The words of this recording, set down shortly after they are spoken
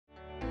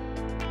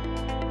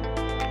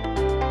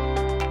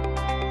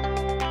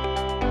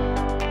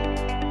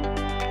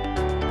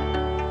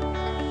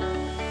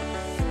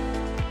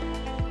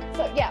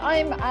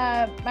I'm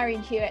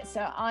Marion Hewitt,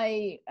 so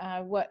I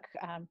work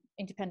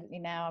independently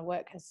now. I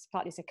work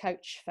partly as a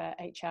coach for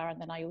HR, and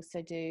then I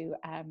also do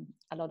a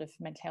lot of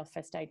mental health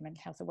first aid,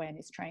 mental health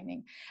awareness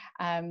training.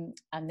 And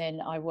then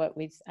I work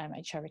with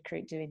HR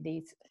Recruit doing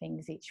these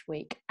things each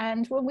week.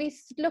 And when we're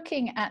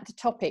looking at the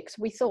topics,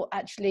 we thought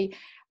actually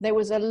there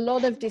was a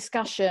lot of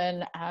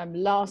discussion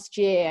last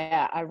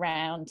year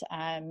around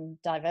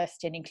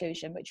diversity and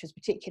inclusion, which was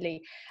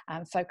particularly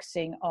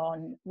focusing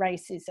on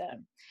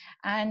racism.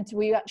 And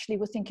we actually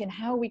were thinking,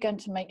 how are we going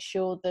to make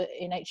sure that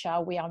in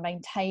HR we are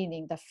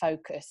maintaining the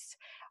focus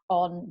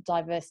on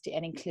diversity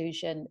and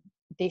inclusion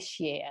this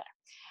year,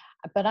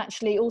 but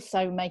actually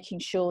also making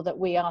sure that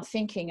we are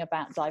thinking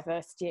about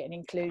diversity and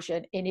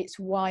inclusion in its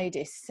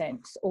widest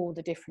sense, all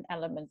the different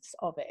elements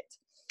of it.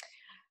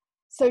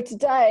 So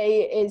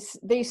today is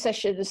these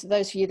sessions,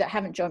 those of you that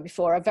haven't joined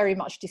before, are very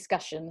much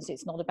discussions.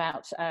 It's not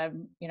about,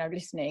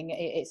 listening.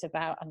 It's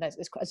about, and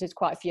there's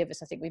quite a few of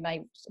us, I think we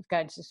may sort of go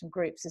into some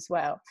groups as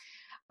well.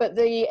 But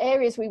the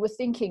areas we were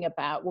thinking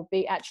about would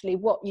be actually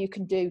what you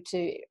can do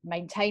to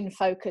maintain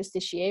focus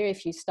this year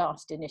if you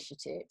started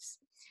initiatives.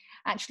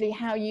 Actually,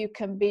 how you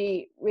can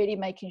be really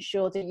making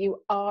sure that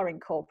you are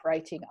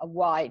incorporating a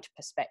wide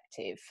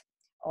perspective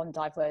on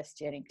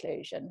diversity and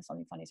inclusion.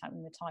 Something funny is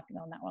happening with typing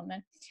on that one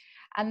there.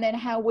 And then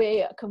how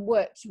we can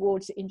work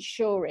towards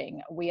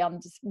ensuring we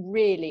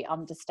really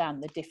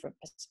understand the different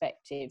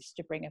perspectives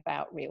to bring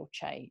about real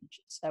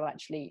change. So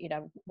actually,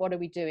 what are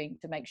we doing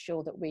to make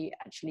sure that we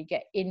actually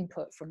get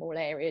input from all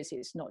areas?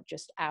 It's not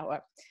just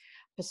our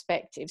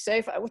perspective. So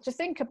if I were to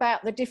think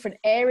about the different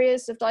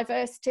areas of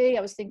diversity,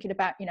 I was thinking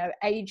about,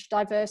 age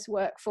diverse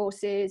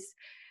workforces,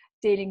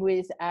 dealing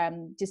with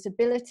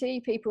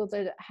disability, people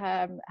that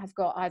have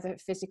got either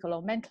physical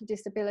or mental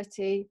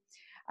disability,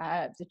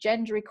 the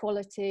gender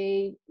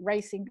equality,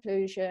 race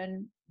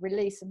inclusion,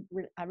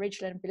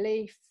 original and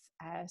belief,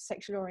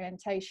 sexual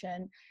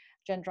orientation,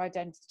 gender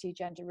identity,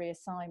 gender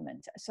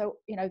reassignment. So,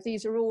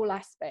 these are all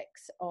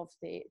aspects of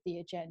the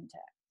agenda.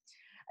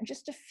 And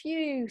just a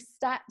few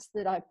stats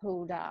that I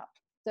pulled up,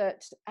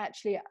 that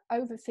actually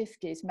over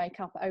 50s make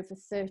up over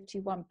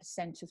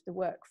 31% of the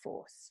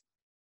workforce.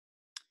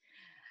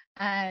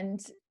 And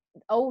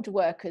older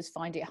workers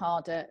find it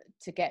harder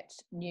to get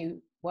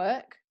new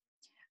work.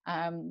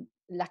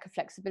 Lack of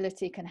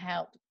flexibility can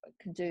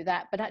do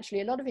that, but actually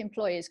a lot of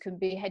employers can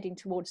be heading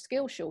towards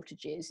skill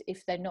shortages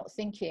if they're not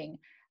thinking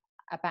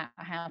about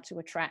how to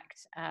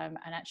attract and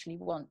actually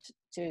want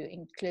to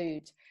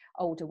include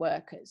older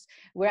workers.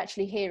 We're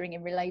actually hearing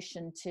in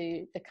relation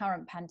to the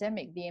current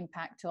pandemic the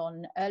impact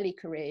on early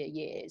career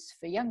years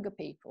for younger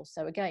people.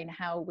 So again,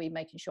 how are we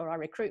making sure our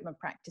recruitment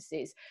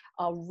practices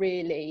are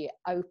really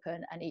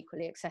open and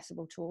equally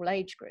accessible to all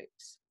age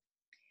groups?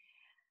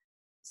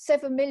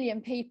 7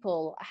 million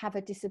people have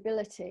a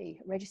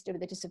disability, registered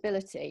with a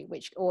disability,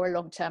 or a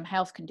long-term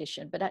health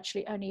condition, but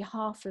actually only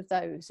half of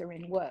those are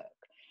in work.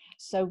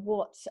 So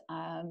what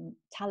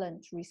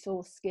talent,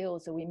 resource,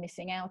 skills are we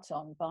missing out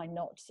on by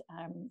not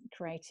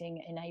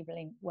creating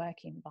enabling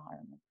work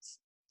environments?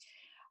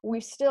 We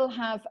still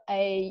have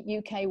a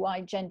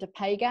UK-wide gender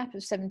pay gap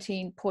of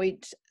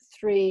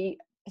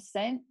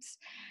 17.3%.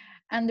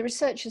 And the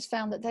researchers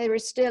found that there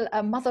is still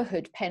a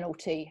motherhood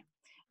penalty,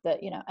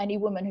 that any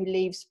woman who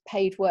leaves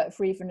paid work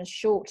for even a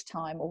short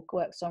time or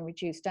works on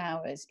reduced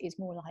hours is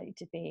more likely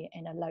to be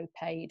in a low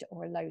paid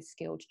or a low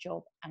skilled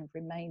job and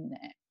remain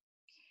there.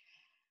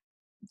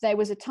 There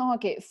was a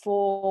target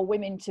for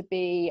women to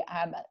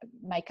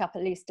make up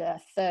at least a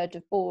third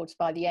of boards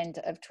by the end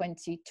of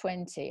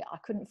 2020. I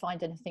couldn't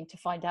find anything to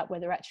find out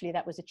whether actually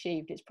that was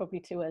achieved. It's probably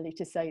too early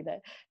to say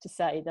that.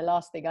 The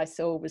last thing I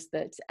saw was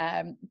that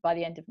by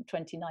the end of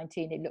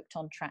 2019 it looked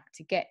on track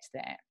to get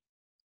there.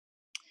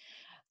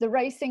 The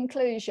race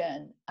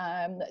inclusion,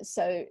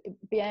 so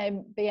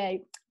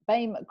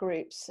BAME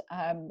groups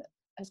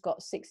has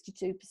got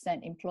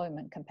 62%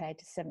 employment compared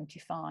to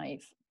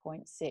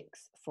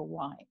 75.6% for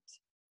white.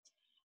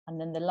 And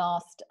then the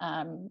last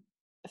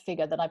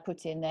figure that I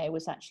put in there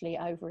was actually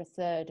over a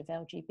third of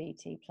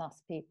LGBT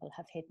plus people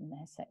have hidden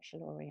their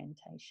sexual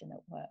orientation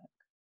at work.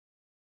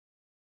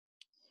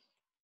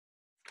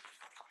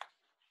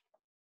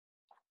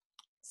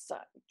 So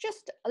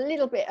just a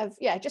little bit of,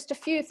 just a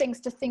few things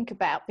to think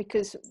about,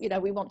 because,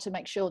 we want to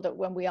make sure that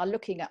when we are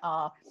looking at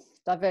our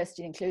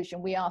diversity and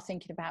inclusion, we are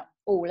thinking about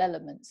all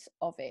elements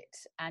of it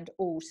and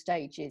all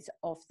stages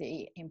of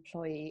the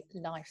employee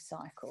life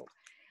cycle.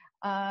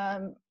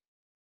 I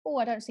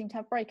don't seem to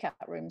have breakout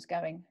rooms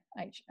going.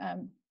 Have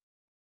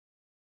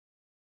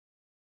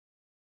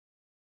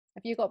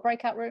you got a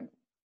breakout room?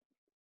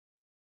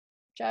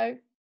 Joe?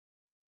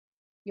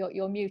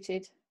 You're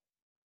muted.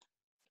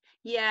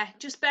 Yeah,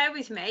 just bear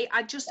with me.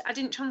 I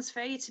didn't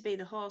transfer you to be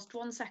the host.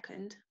 1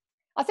 second.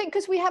 I think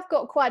because we have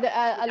got quite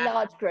a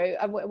large group,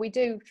 and we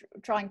do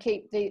try and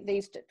keep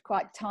these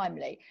quite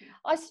timely.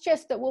 I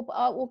suggest that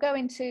we'll go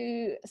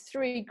into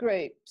 3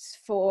 groups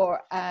for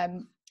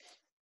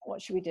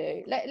what should we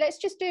do? Let's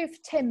just do it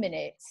for 10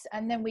 minutes,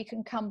 and then we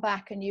can come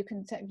back and you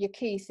can tell your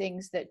key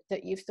things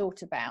that you've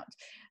thought about.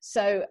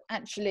 So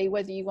actually,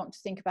 whether you want to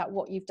think about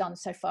what you've done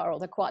so far,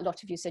 although quite a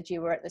lot of you said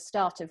you were at the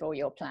start of all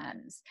your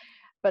plans,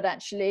 but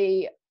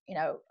actually, you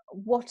know,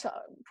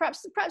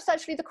 perhaps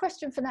actually the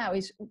question for now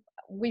is,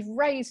 we've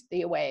raised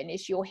the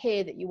awareness, you're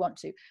here, that you want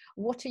to,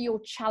 what are your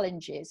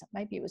challenges?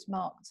 Maybe it was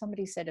Mark,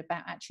 somebody said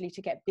about actually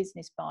to get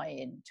business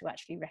buy-in to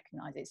actually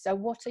recognize it. So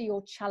what are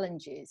your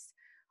challenges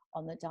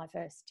on the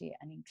diversity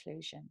and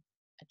inclusion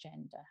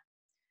agenda?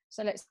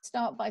 So let's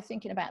start by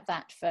thinking about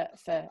that for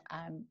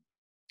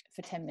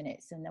 10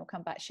 minutes, and they'll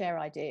come back, share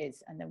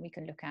ideas, and then we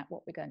can look at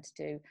what we're going to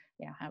do,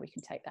 you know, how we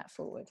can take that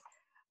forward.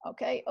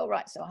 Okay, all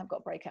right, so I've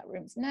got breakout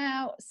rooms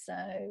now,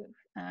 so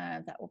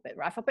that will be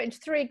right. If I put into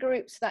 3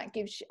 groups, that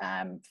gives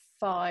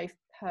 5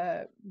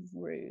 per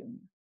room.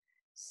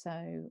 So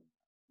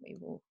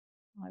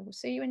I will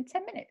see you in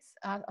 10 minutes.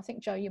 I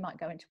think, Jo, you might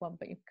go into one,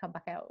 but you can come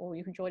back out, or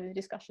you can join in the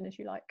discussion as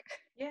you like.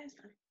 Yes.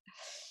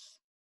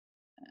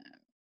 Hang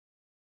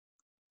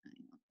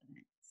on the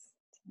next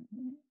 10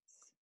 minutes.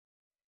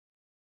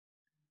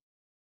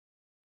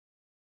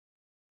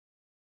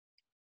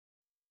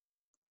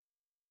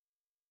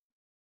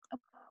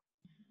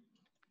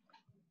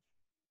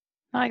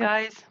 Hi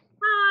guys.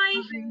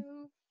 Hi.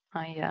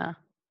 Hi.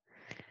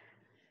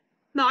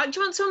 Mark, do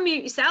you want to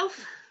unmute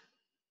yourself?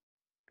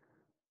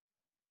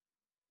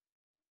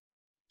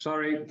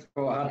 Sorry,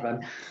 thought I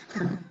had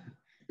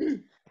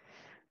then.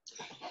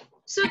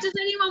 So does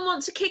anyone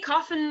want to kick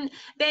off and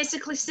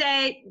basically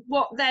say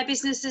what their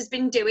business has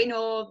been doing,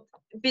 or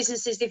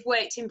businesses they've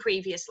worked in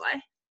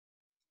previously?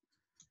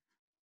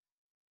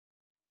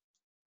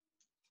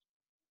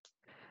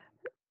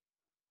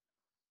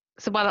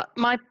 So, well,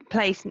 my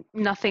place,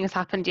 nothing has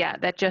happened yet.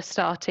 They're just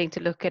starting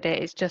to look at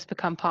it. It's just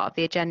become part of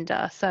the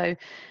agenda. So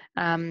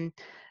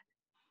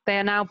they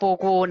are now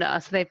Borg Warner.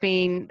 So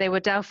they were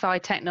Delphi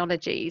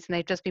Technologies, and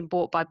they've just been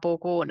bought by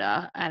Borg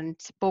Warner. And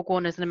Borg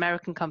Warner is an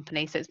American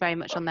company, so it's very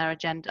much on their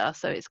agenda.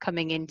 So it's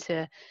coming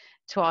into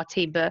our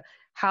team. But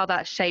how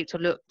that's shaped or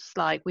looks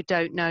like, we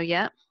don't know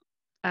yet.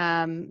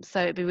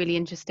 So it'd be really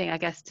interesting, I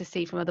guess, to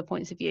see from other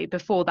points of view.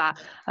 Before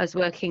that, I was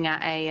working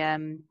at a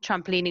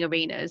trampolining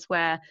arenas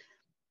where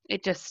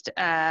it just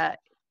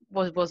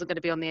wasn't going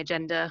to be on the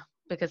agenda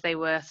because they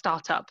were a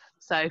startup.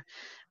 So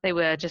they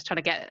were just trying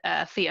to get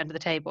feet under the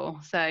table.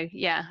 So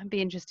yeah, it'd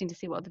be interesting to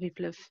see what other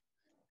people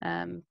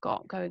have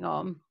got going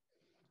on.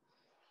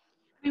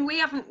 I mean, we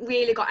haven't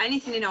really got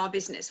anything in our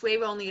business.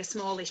 We're only a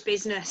smallish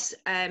business.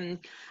 And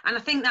I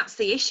think that's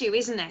the issue,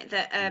 isn't it?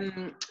 That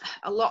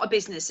a lot of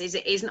businesses,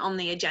 it isn't on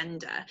the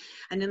agenda.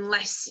 And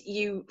unless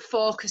you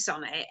focus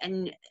on it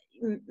and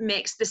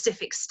make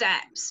specific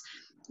steps,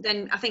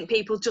 then I think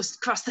people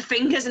just cross their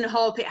fingers and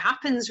hope it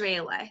happens,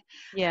 really.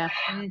 Yeah.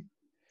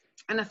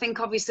 And I think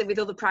obviously with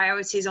other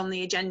priorities on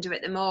the agenda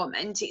at the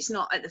moment, it's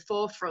not at the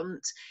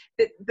forefront,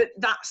 but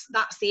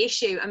that's the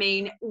issue. I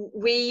mean,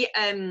 we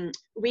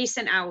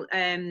sent out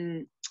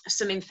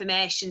some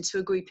information to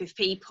a group of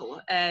people,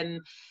 I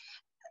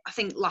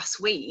think last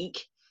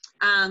week,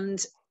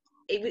 and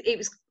it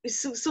was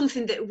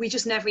something that we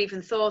just never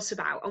even thought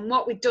about. And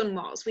what we'd done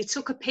was we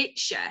took a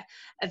picture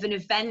of an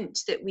event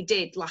that we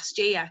did last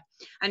year,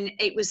 and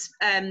it was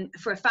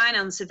for a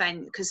finance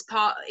event, because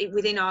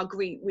within our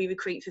group we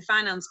recruit for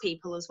finance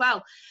people as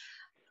well.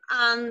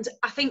 And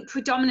I think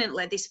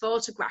predominantly this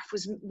photograph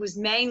was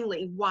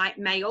mainly white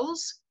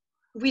males.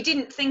 We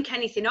didn't think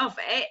anything of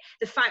it.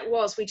 The fact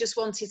was, we just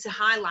wanted to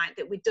highlight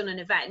that we'd done an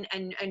event,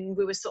 and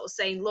we were sort of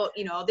saying, look,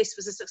 you know, this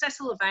was a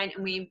successful event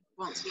and we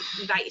want to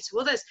invite you to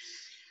others.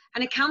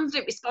 And a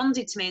candidate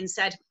responded to me and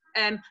said,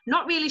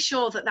 not really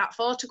sure that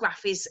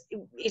photograph is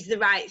the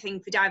right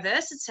thing for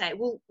diversity.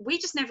 Well, we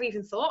just never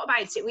even thought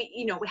about it.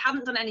 We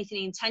haven't done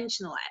anything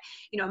intentionally.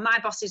 You know, my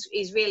boss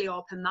is really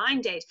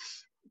open-minded.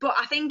 But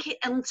I think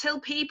until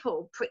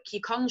people prick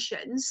your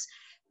conscience,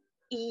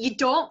 you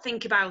don't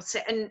think about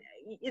it. And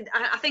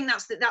I think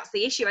that's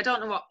the issue. I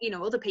don't know what,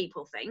 other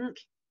people think.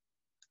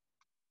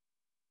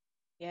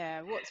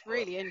 Yeah, what's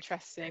really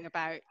interesting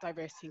about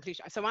diversity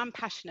inclusion, so I'm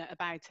passionate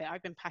about it.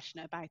 I've been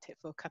passionate about it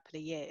for a couple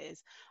of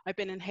years. I've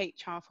been in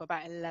HR for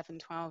about 11,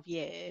 12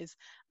 years,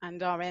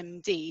 and our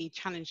MD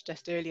challenged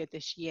us earlier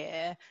this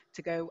year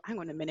to go, hang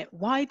on a minute,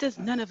 why does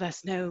none of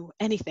us know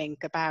anything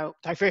about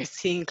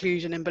diversity,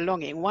 inclusion and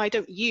belonging? Why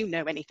don't you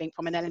know anything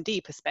from an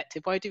L&D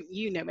perspective? Why don't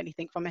you know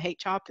anything from a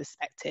HR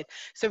perspective?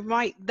 So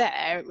right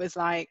there, it was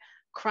like,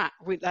 crap,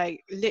 we're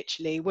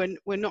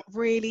not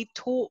really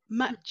taught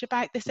much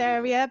about this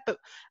area. But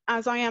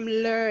as I am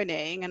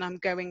learning and I'm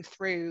going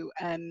through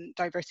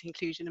diversity,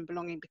 inclusion and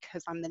belonging,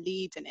 because I'm the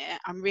lead in it,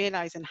 I'm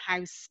realizing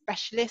how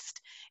specialist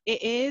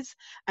it is,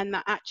 and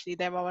that actually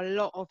there are a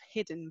lot of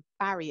hidden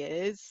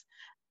barriers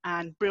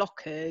and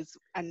blockers,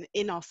 and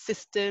in our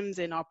systems,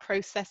 in our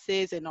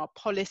processes, in our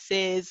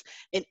policies,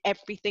 in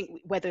everything,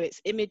 whether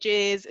it's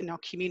images, in our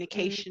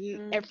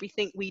communication,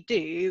 everything we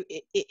do,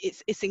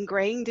 it's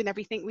ingrained in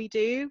everything we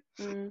do.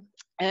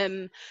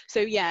 So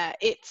yeah,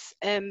 it's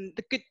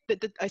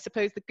I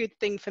suppose the good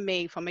thing for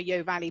me from a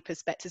Yo Valley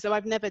perspective, so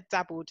I've never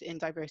dabbled in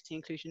diversity,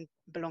 inclusion,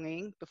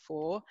 belonging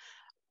before.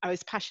 I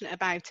was passionate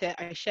about it.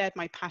 I shared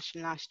my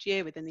passion last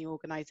year within the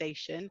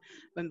organisation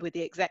with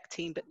the exec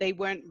team, but they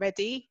weren't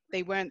ready.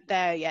 They weren't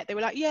there yet. They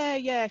were like, yeah,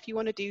 if you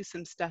want to do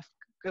some stuff,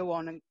 go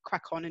on and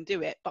crack on and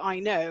do it. But I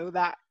know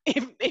that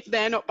if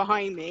they're not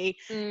behind me,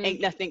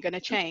 ain't nothing going to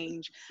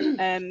change.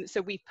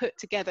 So we put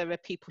together a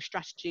people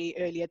strategy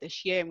earlier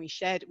this year, and we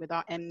shared it with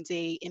our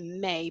MD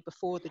in May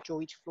before the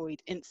George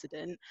Floyd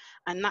incident.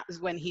 And that was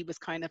when he was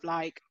kind of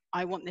like,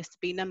 I want this to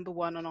be number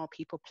one on our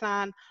people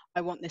plan.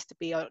 I want this to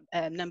be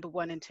number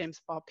one in terms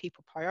of our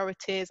people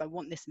priorities. I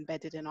want this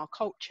embedded in our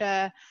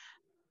culture.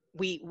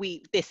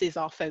 This is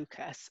our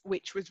focus,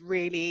 which was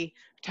really,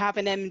 to have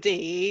an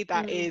MD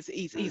that is,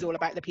 he's all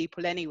about the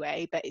people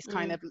anyway, but it's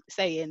kind of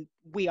saying,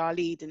 we are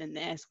leading in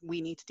this, we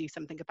need to do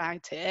something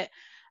about it.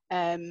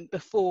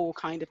 Before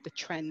kind of the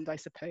trend, I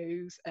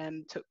suppose,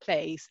 took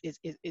place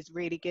is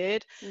really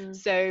good.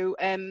 So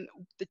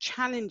the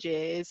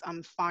challenges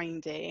I'm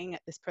finding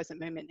at this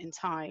present moment in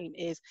time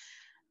is,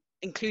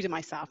 including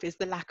myself, is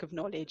the lack of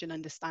knowledge and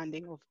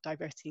understanding of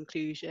diversity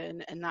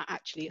inclusion, and that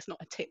actually it's not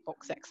a tick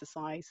box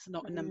exercise, it's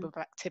not a number of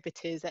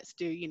activities, let's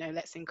do,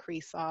 let's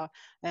increase our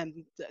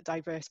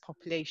diverse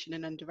population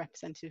and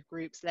underrepresented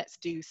groups, let's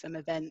do some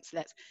events,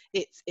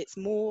 it's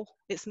more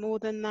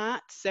than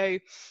that. So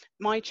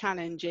my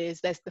challenge is,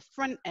 there's the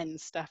front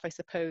end stuff, I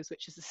suppose,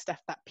 which is the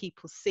stuff that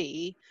people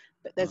see,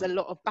 but there's a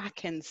lot of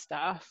back end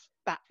stuff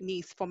that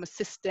needs, from a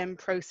system,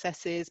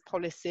 processes,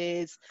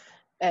 policies,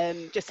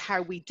 just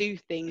how we do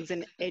things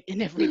in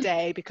every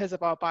day because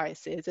of our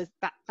biases,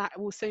 that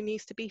also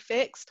needs to be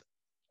fixed.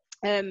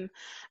 And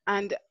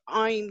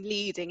I'm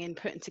leading in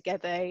putting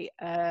together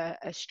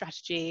a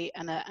strategy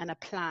and a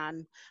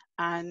plan.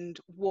 And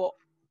what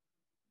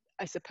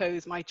I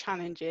suppose my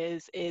challenge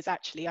is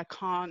actually I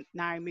can't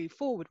now move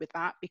forward with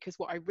that, because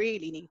what I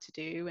really need to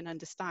do and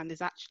understand is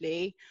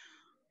actually,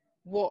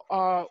 what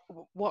are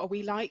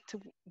we like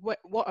to, what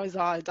is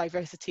our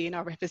diversity and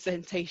our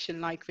representation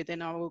like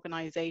within our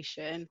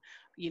organization?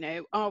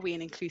 Are we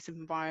an inclusive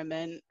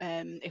environment?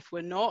 If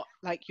we're not,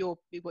 like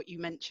what you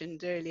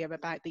mentioned earlier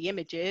about the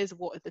images,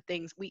 what are the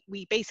things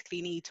we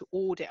basically need to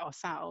audit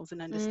ourselves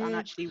and understand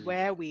actually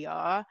where we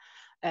are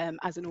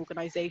as an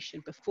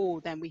organization before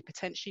then we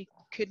potentially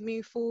could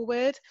move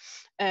forward.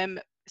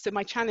 So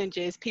my challenge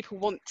is, people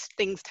want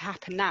things to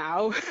happen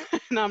now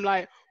and I'm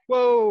like,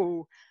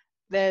 whoa,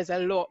 there's a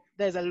lot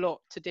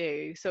to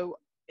do. So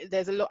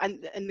there's a lot,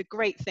 and the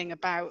great thing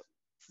about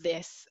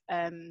this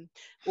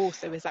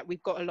also is that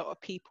we've got a lot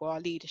of people, our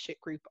leadership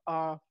group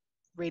are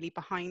really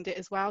behind it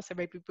as well, so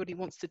everybody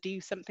wants to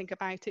do something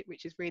about it,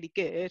 which is really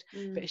good.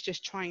 But it's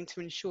just trying to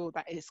ensure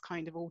that it's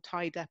kind of all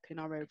tied up in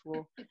our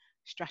overall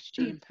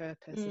strategy and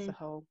purpose as a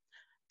whole.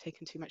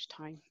 Taking too much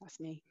time,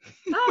 that's me.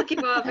 Oh,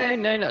 keep over.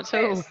 No, not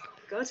at all.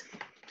 Good.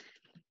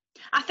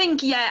 I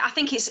think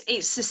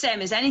it's the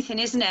same as anything,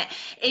 isn't it?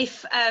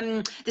 If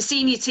the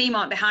senior team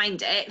aren't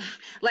behind it,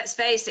 let's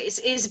face it,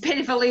 it's a bit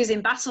of a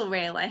losing battle,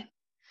 really.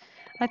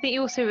 I think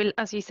you also,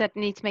 as you said,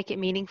 need to make it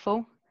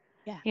meaningful.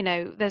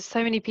 Yeah. There's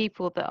so many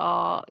people that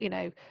are,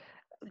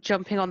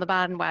 jumping on the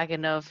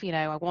bandwagon of,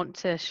 I want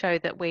to show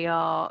that we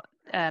are,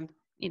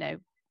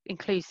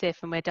 inclusive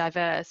and we're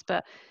diverse,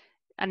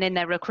 and in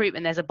their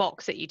recruitment there's a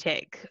box that you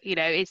tick.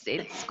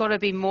 It's got to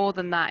be more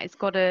than that. It's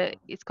got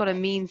to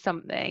mean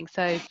something.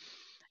 So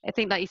I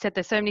think, like you said,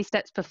 there's so many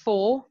steps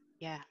before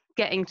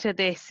getting to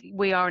this.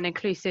 We are an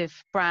inclusive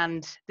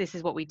brand, this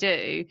is what we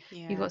do.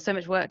 You've got so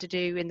much work to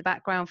do in the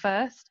background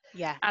first.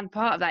 And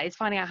part of that is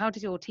finding out, how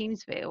does your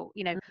teams feel?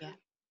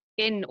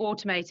 In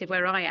automotive,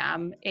 where I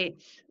am,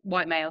 it's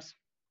white males,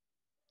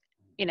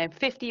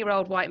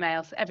 50-year-old white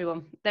males,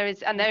 everyone there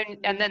is, and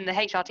then the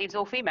HR team's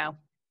all female.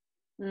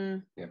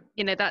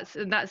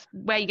 That's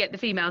where you get the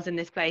females in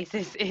this place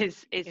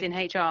is in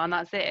HR, and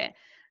that's it.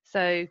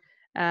 So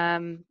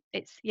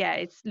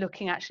it's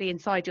looking actually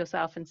inside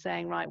yourself and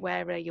saying, right,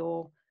 where are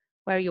your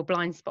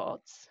blind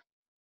spots,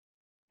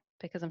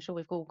 because I'm sure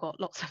we've all got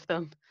lots of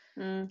them.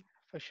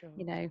 For sure.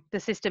 The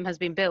system has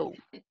been built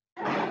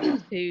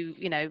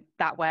to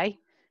that way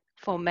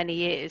for many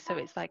years, so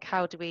it's like,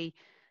 how do we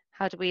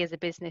as a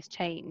business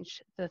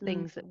change the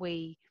things that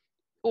we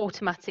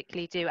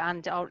automatically do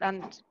and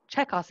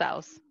check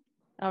ourselves,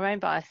 our own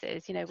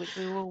biases, which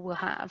we all will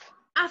have.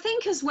 I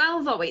think as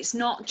well, though, it's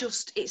not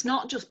just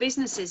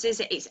businesses, is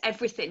it? It's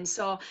everything.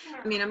 So,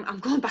 I mean, I'm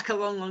going back a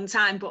long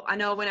time, but I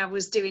know when I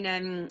was doing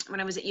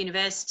when I was at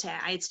university,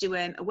 I had to do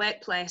a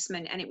work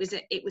placement, and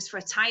it was for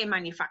a tyre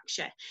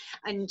manufacturer,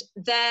 and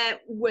their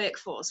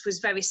workforce was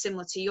very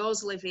similar to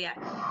yours, Olivia.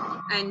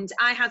 And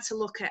I had to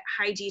look at,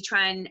 how do you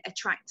try and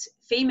attract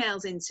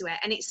females into it?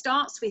 And it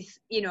starts with,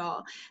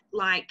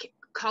 like,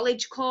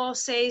 college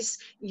courses,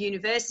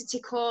 university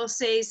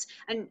courses,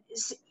 and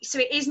so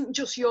it isn't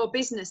just your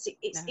business,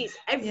 it's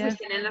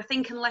everything. And I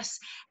think unless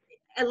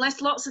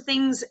lots of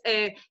things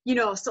are, you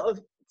know, sort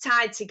of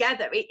tied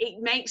together,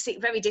 it makes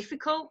it very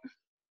difficult.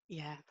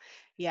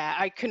 Yeah,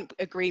 I couldn't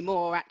agree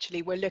more.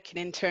 Actually, we're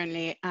looking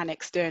internally and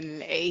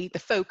externally. The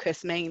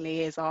focus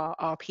mainly is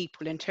our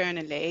people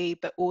internally,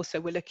 but also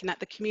we're looking at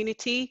the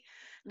community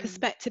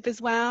perspective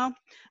as well.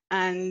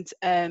 And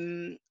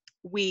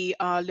we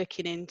are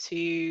looking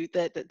into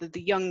the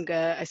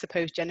younger, I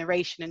suppose,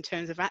 generation, in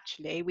terms of,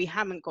 actually, we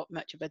haven't got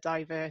much of a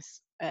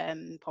diverse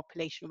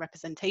population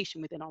representation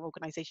within our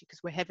organisation,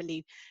 because we're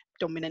heavily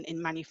dominant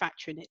in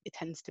manufacturing. It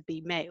tends to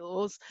be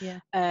males.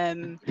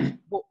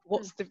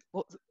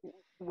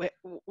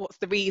 What's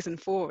the reason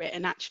for it?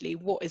 And actually,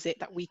 what is it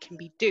that we can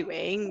be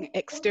doing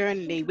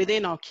externally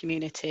within our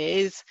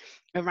communities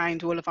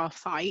around all of our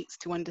sites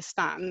to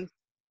understand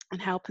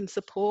and help and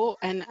support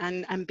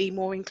and be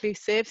more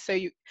inclusive? So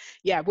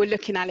we're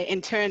looking at it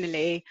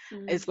internally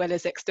as well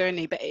as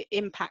externally, but it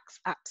impacts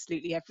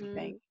absolutely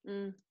everything.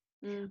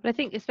 But I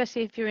think,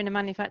 especially if you're in a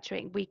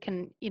manufacturing, we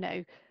can, you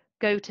know,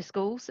 go to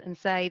schools and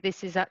say,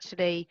 this is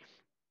actually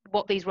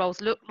what these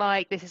roles look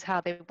like, this is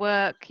how they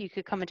work. You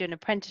could come and do an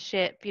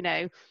apprenticeship. You know,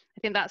 I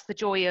think that's the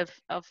joy of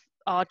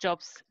our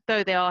jobs,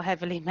 though they are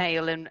heavily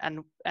male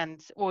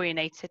and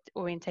orientated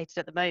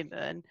at the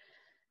moment.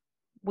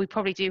 We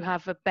probably do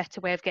have a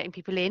better way of getting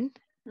people in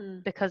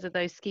because of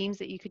those schemes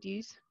that you could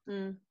use.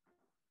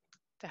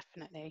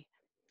 Definitely.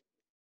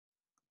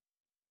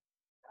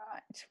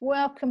 Right,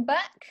 welcome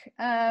back.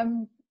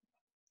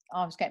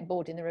 I was getting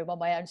bored in the room on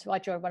my own, so I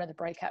joined one of the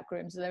breakout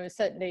rooms. There was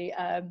certainly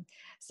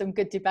some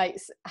good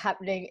debates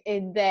happening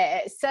in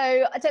there.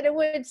 So I don't know,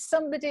 would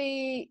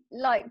somebody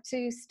like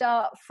to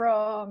start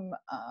from,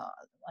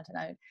 I don't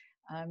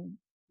know,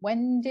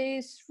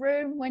 Wendy's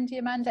room? Wendy,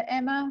 Amanda,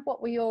 Emma,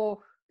 what were your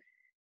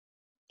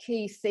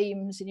key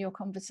themes in your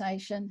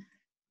conversation?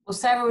 Well,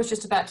 Sarah was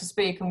just about to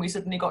speak and we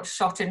suddenly got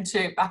shot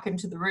back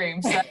into the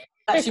room. So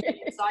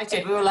actually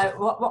excited. We were like,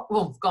 what?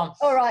 Oh, gone.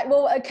 All right.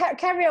 Well,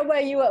 carry on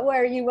where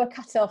you were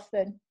cut off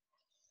then.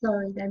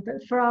 Sorry then,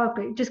 but for our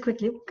group, just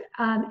quickly,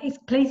 it's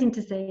pleasing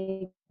to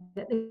see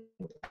that the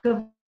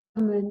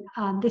government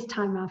this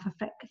time around for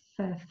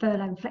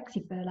furlough and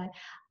flexi furlough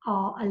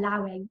are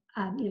allowing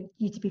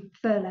you to be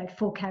furloughed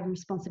for care and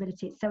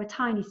responsibilities. So a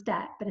tiny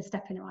step, but a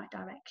step in the right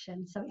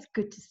direction. So it's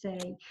good to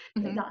see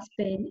that that's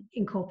been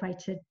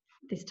incorporated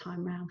this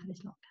time round for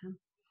this lockdown.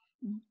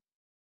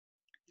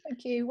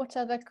 Thank you. What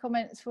other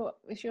comments? What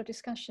was your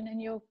discussion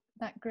in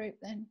that group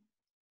then?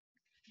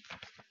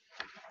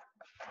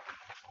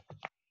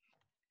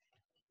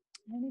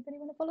 Anybody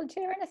want to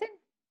volunteer anything?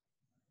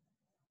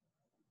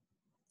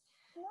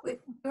 No?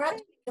 We're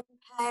actually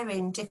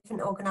comparing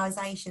different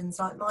organisations.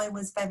 Like mine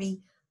was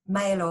very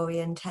male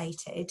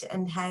orientated,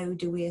 and how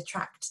do we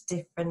attract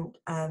different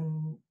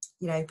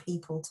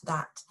people to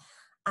that?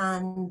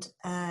 And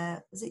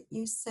was it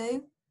you,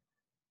 Sue?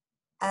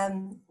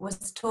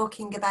 Was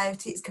talking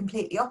about it's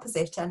completely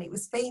opposite, and it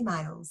was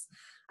females.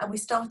 And we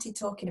started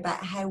talking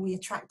about how we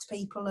attract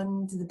people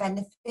and the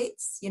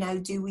benefits. You know,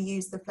 do we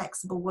use the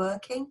flexible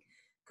working?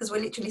 Because we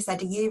literally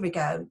said a year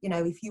ago, you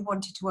know, if you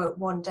wanted to work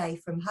one day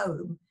from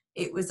home,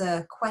 it was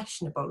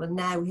questionable. And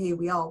now here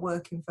we are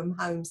working from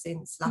home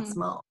since last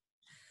March.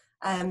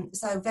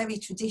 So very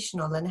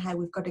traditional, and how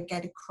we've got to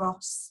get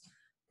across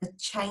the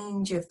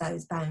change of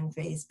those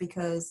boundaries.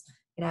 Because,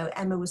 you know,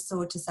 Emma was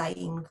sort of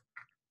saying,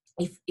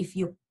 if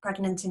you're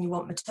pregnant and you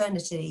want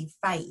maternity,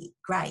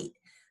 great.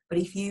 But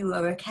if you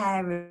are a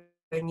carer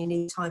and you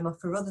need time off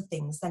for other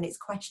things, then it's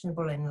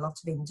questionable in a lot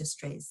of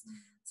industries.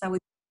 So we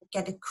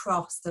get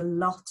across a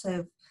lot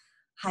of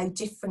how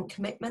different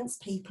commitments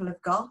people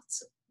have got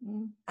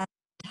and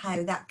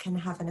how that can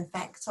have an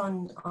effect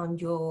on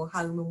your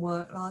home and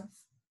work life.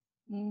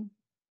 And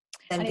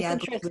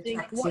it's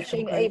interesting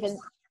watching even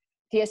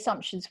the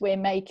assumptions we're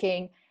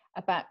making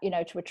about, you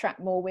know, to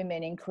attract more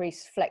women,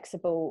 increase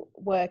flexible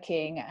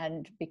working,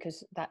 and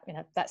because that, you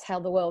know, that's how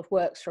the world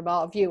works from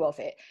our view of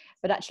it.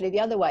 But actually the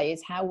other way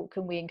is, how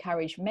can we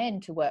encourage men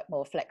to work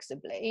more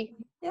flexibly?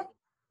 Yeah.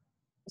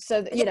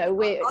 So that, you know,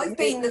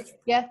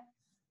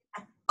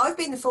 I've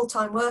been the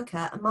full-time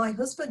worker, and my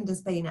husband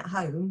has been at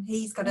home.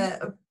 He's got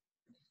a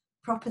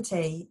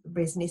property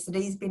business that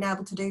he's been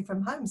able to do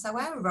from home. So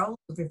our roles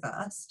are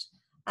reversed.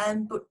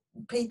 But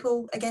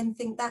people again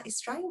think that is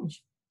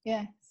strange.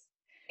 Yeah.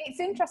 It's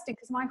interesting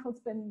because my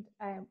husband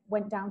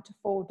went down to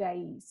 4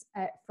 days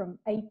from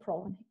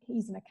April, and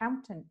he's an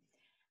accountant.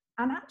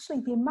 And actually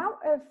the amount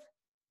of,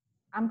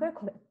 I'm going to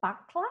call it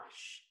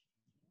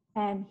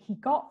backlash, he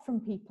got from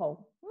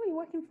people, oh, you're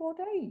working 4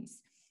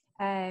 days.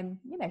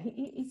 You know,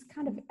 he's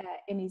kind of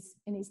in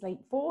his late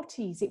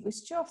 40s. It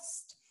was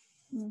just,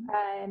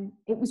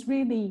 it was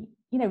really,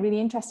 you know, really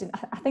interesting.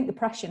 I think the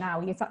pressure now,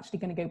 he's actually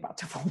going to go back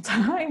to full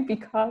time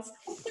because,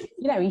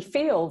 you know, he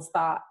feels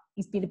that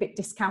he's been a bit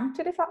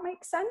discounted, if that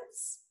makes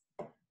sense.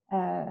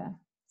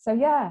 So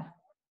yeah,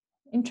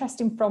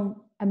 interesting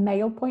from a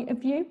male point of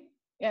view.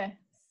 Yeah.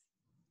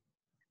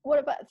 What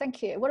about,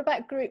 thank you. What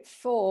about group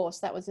 4? So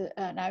that was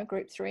no,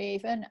 group 3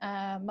 even.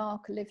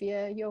 Mark,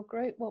 Olivia, your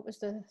group, what was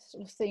the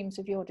sort of themes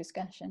of your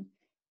discussion?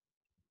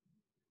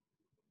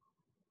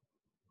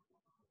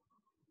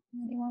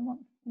 Anyone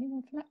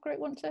from that group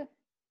want to?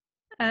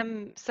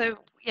 So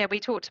yeah, we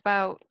talked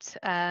about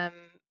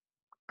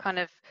kind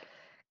of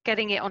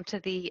getting it onto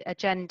the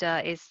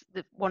agenda is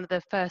one of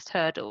the first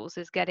hurdles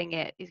is getting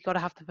it. You've got to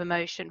have the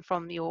promotion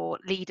from your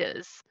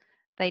leaders.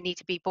 They need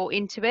to be brought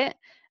into it,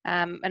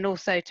 and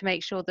also to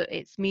make sure that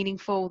it's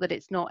meaningful, that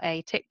it's not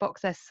a tick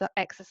box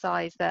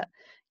exercise, that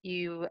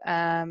you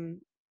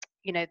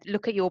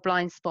look at your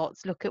blind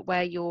spots, look at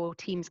where your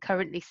teams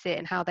currently sit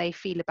and how they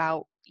feel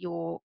about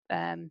your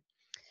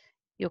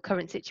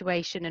current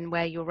situation and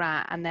where you're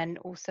at, and then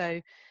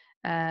also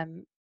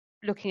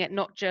looking at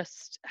not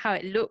just how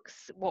it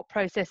looks, what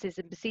processes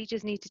and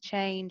procedures need to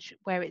change,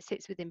 where it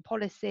sits within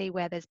policy,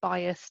 where there's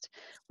bias,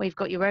 where you've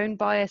got your own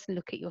bias, and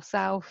look at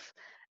yourself.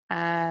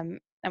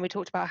 And we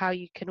talked about how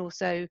you can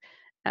also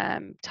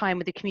time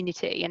with the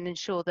community and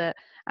ensure that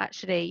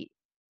actually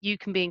you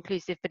can be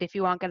inclusive, but if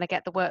you aren't going to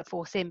get the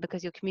workforce in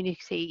because your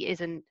community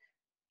isn't,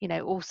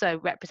 also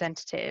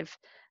representative,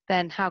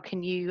 then how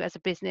can you as a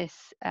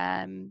business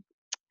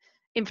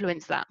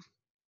influence that?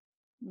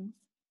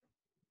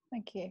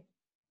 Thank you.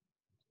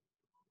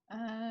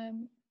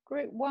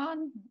 Group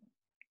 1,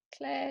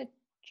 Claire,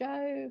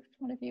 Joe,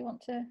 one of you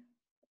want to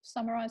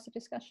summarise the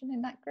discussion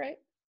in that group?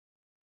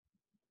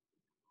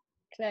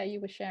 Claire,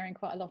 you were sharing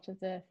quite a lot of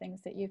the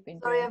things that you've been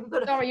doing.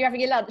 Sorry, you're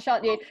having your lunch,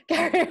 aren't you?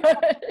 Carry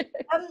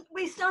on.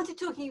 We started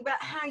talking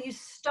about how you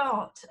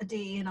start a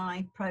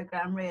DE&I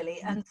programme,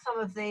 really, and some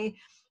of the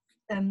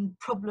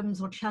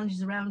problems or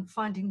challenges around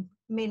finding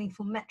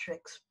meaningful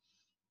metrics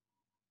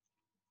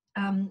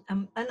and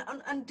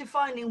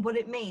defining what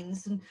it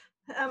means. And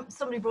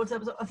somebody brought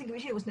up, I think it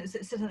was you, wasn't it,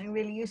 that said something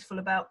really useful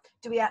about,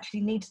 do we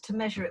actually need to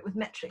measure it with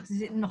metrics?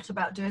 Is it not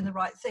about doing the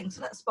right thing? So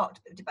that sparked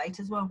a bit of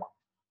debate as well.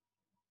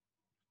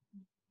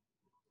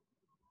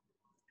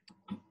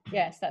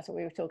 Yes, that's what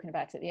we were talking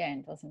about at the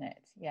end, wasn't it?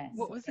 Yes.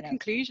 What was the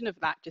conclusion of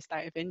that, just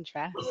out of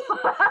interest?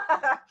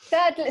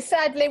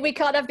 Sadly, we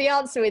can't have the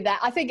answer with that.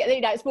 I think,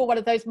 it's more one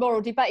of those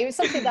moral debates. It was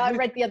something that I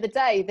read the other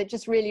day that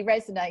just really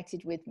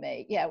resonated with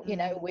me. Yeah,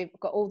 we've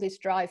got all this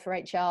drive for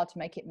HR to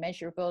make it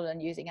measurable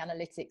and using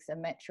analytics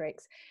and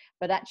metrics.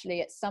 But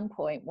actually, at some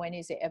point, when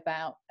is it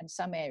about, in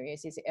some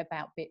areas, is it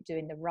about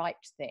doing the right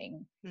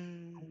thing?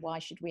 And why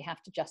should we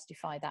have to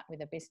justify that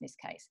with a business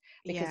case?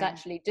 Because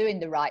actually doing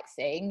the right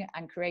thing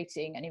and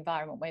creating an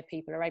environment where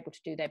people are able to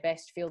do their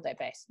best, feel their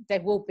best,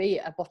 there will be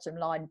a bottom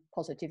line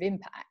positive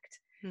impact,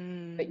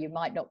 but you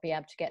might not be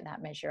able to get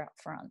that measure up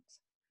front.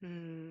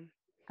 And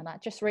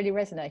that just really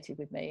resonated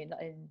with me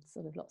in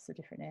sort of lots of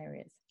different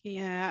areas.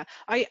 Yeah,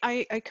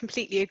 I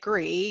completely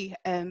agree.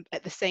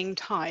 At the same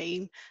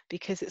time,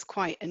 because it's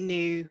quite a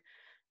new,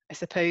 I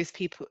suppose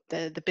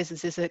the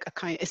businesses are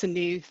it's a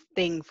new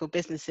thing for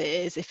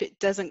businesses. If it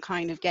doesn't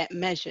kind of get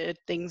measured,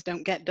 things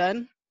don't get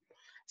done.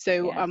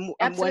 So I'm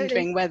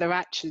wondering whether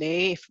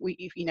actually if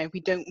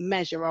we don't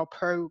measure our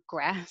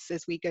progress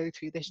as we go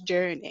through this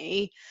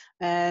journey,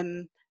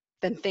 then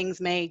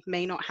things may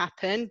not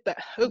happen. But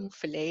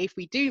hopefully, if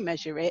we do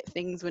measure it,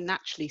 things will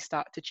naturally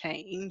start to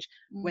change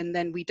when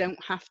then we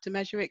don't have to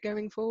measure it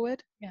going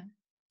forward. Yeah.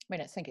 I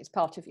mean, I think it's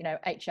part of,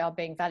 HR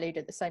being valued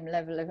at the same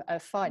level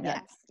of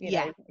finance.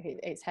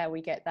 It's how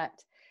we get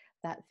that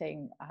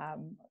thing,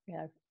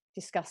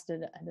 discussed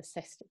and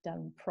assessed,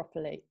 done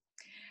properly.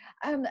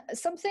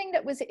 Something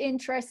that was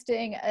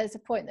interesting as a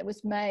point that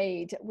was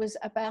made was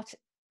about,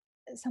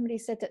 somebody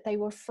said that they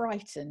were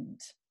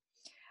frightened,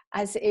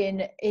 as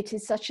in it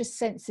is such a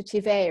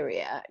sensitive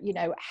area,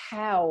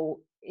 how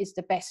is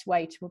the best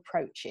way to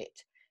approach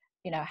it?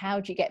 How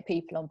do you get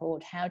people on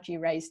board? How do you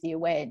raise the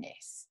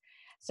awareness?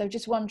 So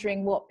just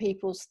wondering what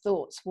people's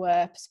thoughts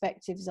were,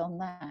 perspectives on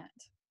that.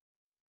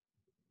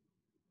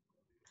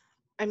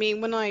 I mean,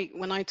 when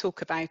I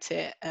talk about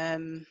it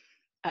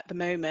at the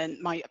moment,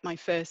 my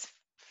first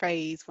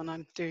phrase when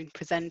I'm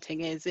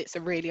presenting is, it's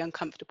a really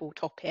uncomfortable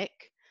topic.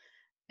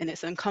 And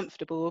it's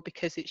uncomfortable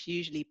because it's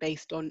usually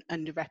based on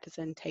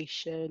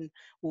underrepresentation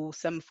or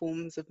some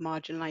forms of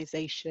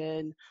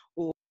marginalization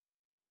or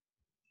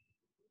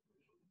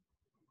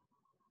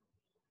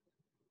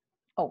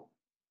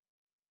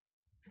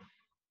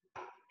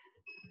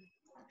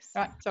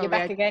Right, sorry, you're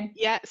back again.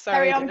 Yeah,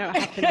 sorry, I don't know what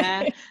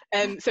happened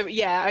there. So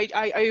yeah,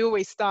 I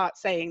always start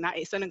saying that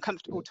it's an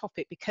uncomfortable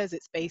topic because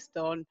it's based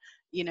on,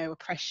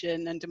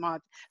 oppression and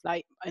demand,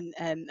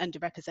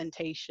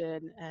 underrepresentation,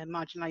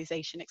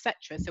 marginalization,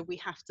 etc. So we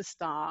have to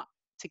start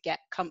to get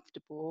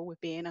comfortable with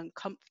being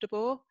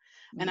uncomfortable.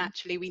 And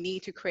actually we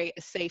need to create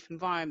a safe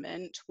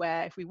environment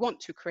where, if we want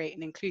to create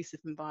an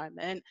inclusive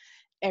environment,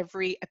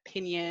 every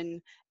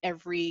opinion,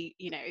 every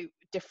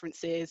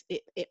differences,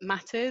 it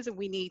matters, and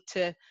we need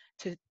to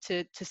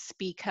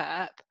speak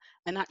up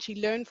and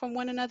actually learn from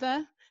one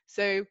another.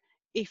 So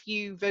if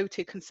you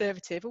voted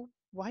Conservative,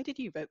 why did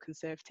you vote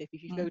Conservative?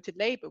 If you voted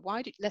Labour,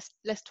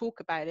 let's talk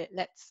about it.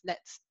 Let's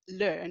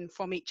learn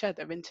from each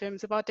other in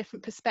terms of our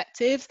different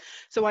perspectives.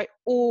 So I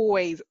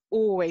always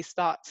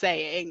start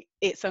saying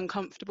it's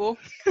uncomfortable.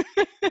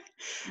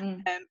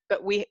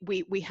 But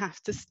we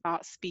have to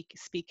start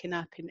speaking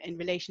up in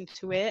relation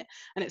to it.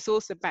 And it's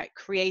also about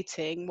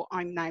creating, what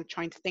I'm now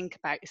trying to think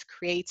about is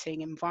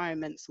creating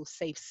environments or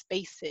safe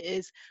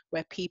spaces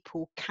where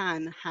people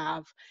can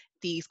have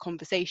these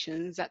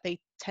conversations that they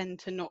tend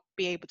to not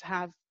be able to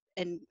have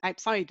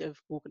outside of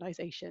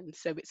organisations.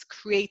 So it's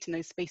creating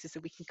those spaces so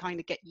we can kind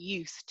of get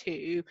used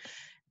to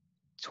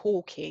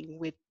talking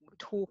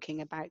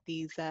about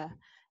these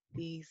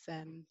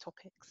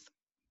topics.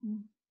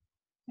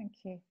 Thank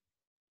you.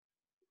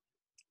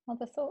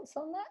 Other thoughts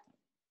on that?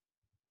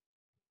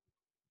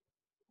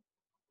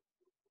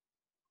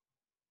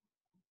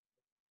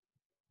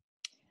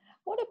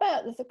 What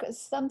about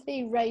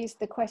somebody raised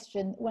the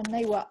question when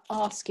they were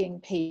asking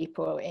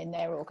people in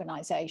their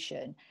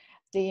organisation,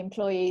 the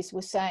employees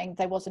were saying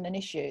there wasn't an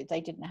issue,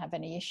 they didn't have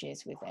any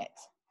issues with it.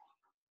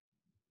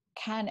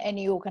 Can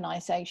any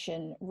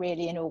organisation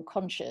really in all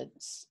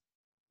conscience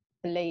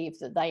believe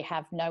that they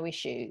have no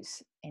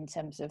issues in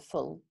terms of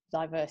full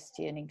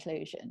diversity and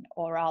inclusion,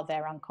 or are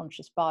there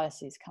unconscious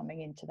biases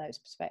coming into those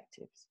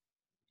perspectives?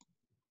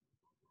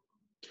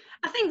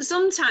 I think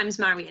sometimes,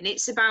 Marion,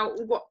 it's about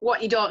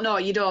what you don't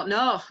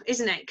know,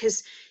 isn't it?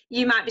 Because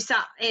you might be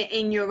sat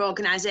in your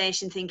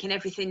organisation thinking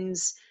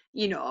everything's,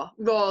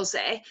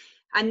 rosy.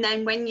 And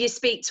then when you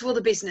speak to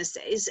other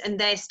businesses and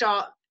they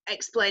start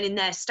explaining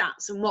their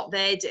stats and what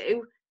they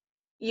do,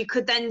 you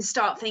could then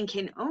start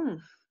thinking, oh,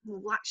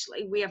 well,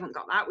 actually, we haven't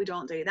got that. We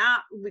don't do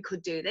that. We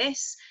could do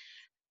this.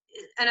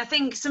 And I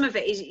think some of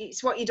it is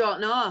it's what you don't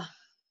know.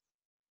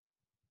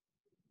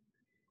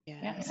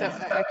 Yeah, so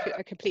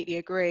I completely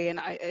agree. And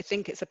I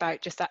think it's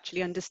about just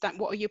actually understand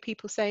what are your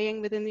people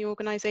saying within the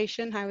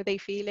organisation? How are they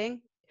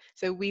feeling?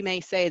 So we may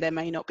say there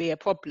may not be a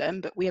problem,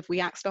 but have we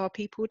asked our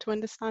people to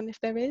understand if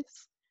there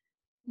is?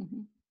 I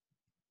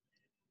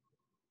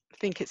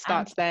think it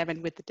starts there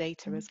and with the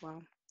data as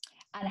well.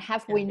 And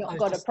have we not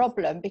got a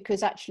problem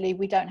because actually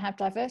we don't have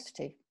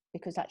diversity?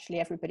 Because actually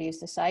everybody is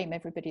the same,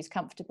 everybody's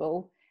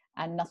comfortable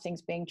and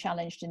nothing's being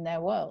challenged in their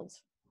world.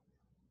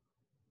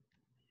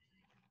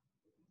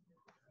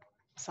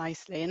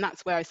 Precisely, and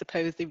that's where I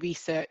suppose the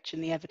research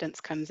and the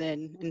evidence comes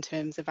in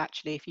terms of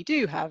actually if you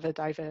do have a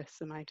diverse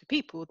amount of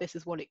people, this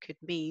is what it could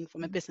mean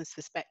from a business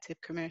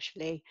perspective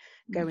commercially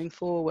going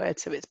forward.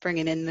 So it's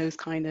bringing in those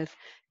kind of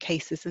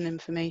cases and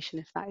information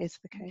if that is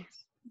the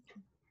case.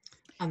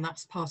 And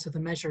that's part of the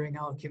measuring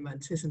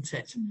argument, isn't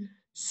it?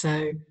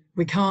 So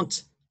we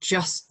can't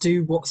just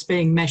do what's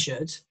being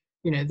measured.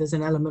 There's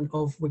an element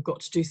of we've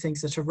got to do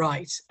things that are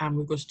right and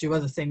we've got to do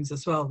other things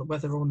as well,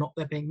 whether or not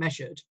they're being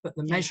measured. But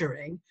the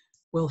measuring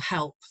will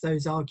help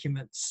those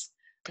arguments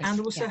and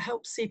also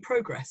help see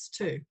progress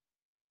too.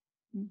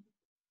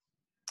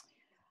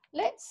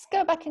 Let's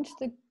go back into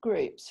the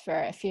groups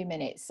for a few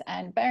minutes,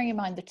 and bearing in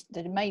mind that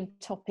the main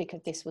topic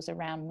of this was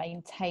around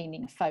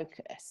maintaining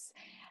focus,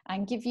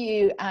 and give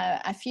you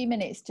a few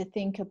minutes to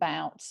think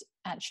about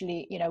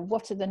actually,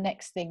 what are the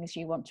next things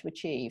you want to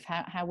achieve?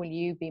 How will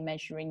you be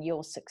measuring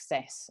your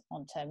success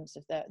on terms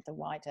of the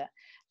wider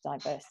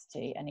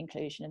diversity and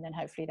inclusion? And then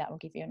hopefully that will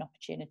give you an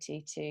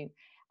opportunity to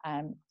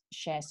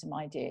share some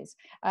ideas.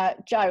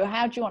 Joe,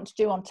 how do you want to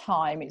do on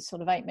time? It's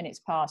sort of 8 minutes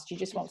past. Do you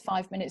just want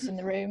 5 minutes in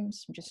the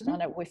rooms? I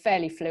know we're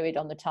fairly fluid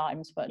on the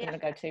times, but I don't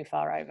want to go too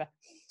far over.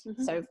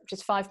 So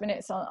just 5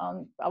 minutes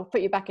on I'll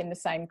put you back in the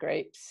same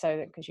group,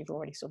 so because you've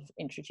already sort of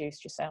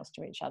introduced yourselves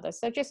to each other.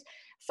 So just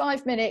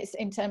 5 minutes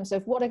in terms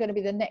of what are going to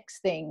be the next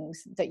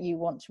things that you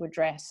want to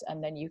address,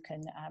 and then you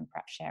can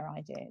perhaps share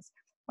ideas.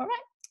 All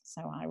right,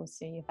 so I will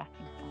see you back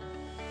in 5.